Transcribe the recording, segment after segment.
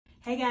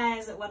Hey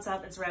guys, what's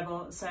up? It's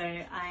Rebel. So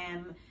I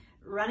am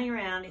running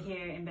around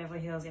here in Beverly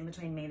Hills in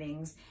between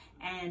meetings,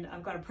 and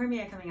I've got a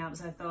premiere coming up,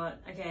 so I thought,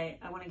 okay,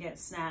 I want to get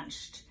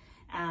snatched,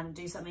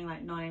 do something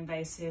like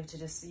non-invasive to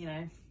just, you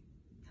know,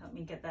 help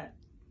me get that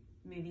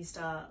movie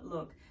star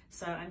look.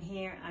 So I'm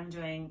here, I'm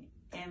doing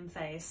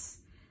Emface.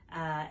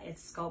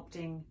 It's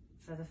sculpting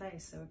for the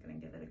face, so we're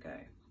going to give it a go.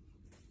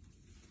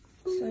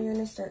 So you're going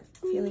to start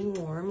feeling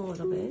warm a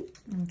little bit.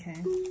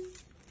 Okay.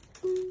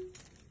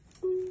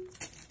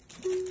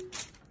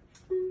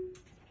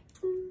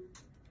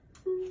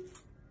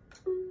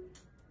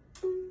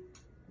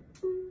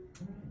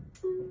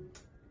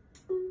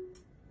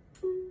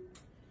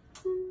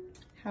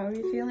 How are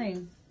you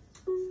feeling?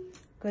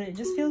 Good, it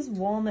just feels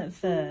warm at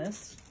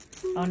first.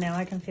 Oh, now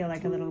I can feel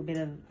like a little bit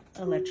of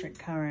electric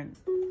current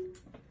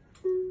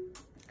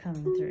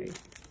coming through.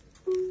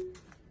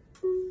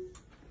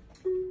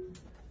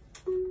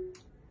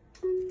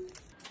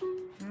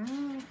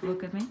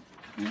 Look at me.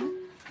 Yeah,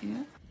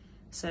 yeah.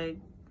 So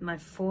my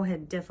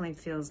forehead definitely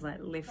feels like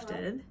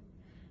lifted,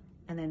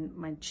 and then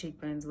my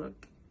cheekbones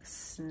look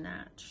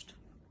snatched.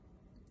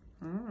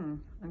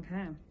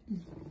 Okay.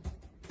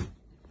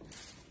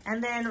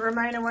 And then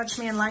Ramona watched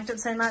me and liked it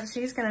so much,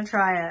 she's gonna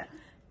try it.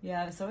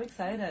 Yeah, I'm so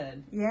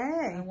excited.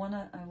 Yay. I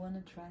wanna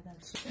try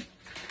that shit.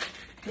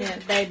 Yeah,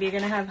 babe, you're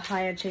gonna have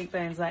higher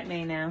cheekbones like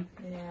me now.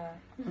 Yeah.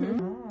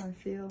 Oh, I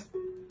feel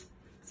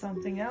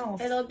something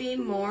else. It'll be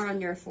more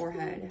on your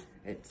forehead.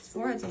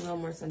 Forehead's a little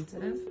more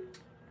sensitive.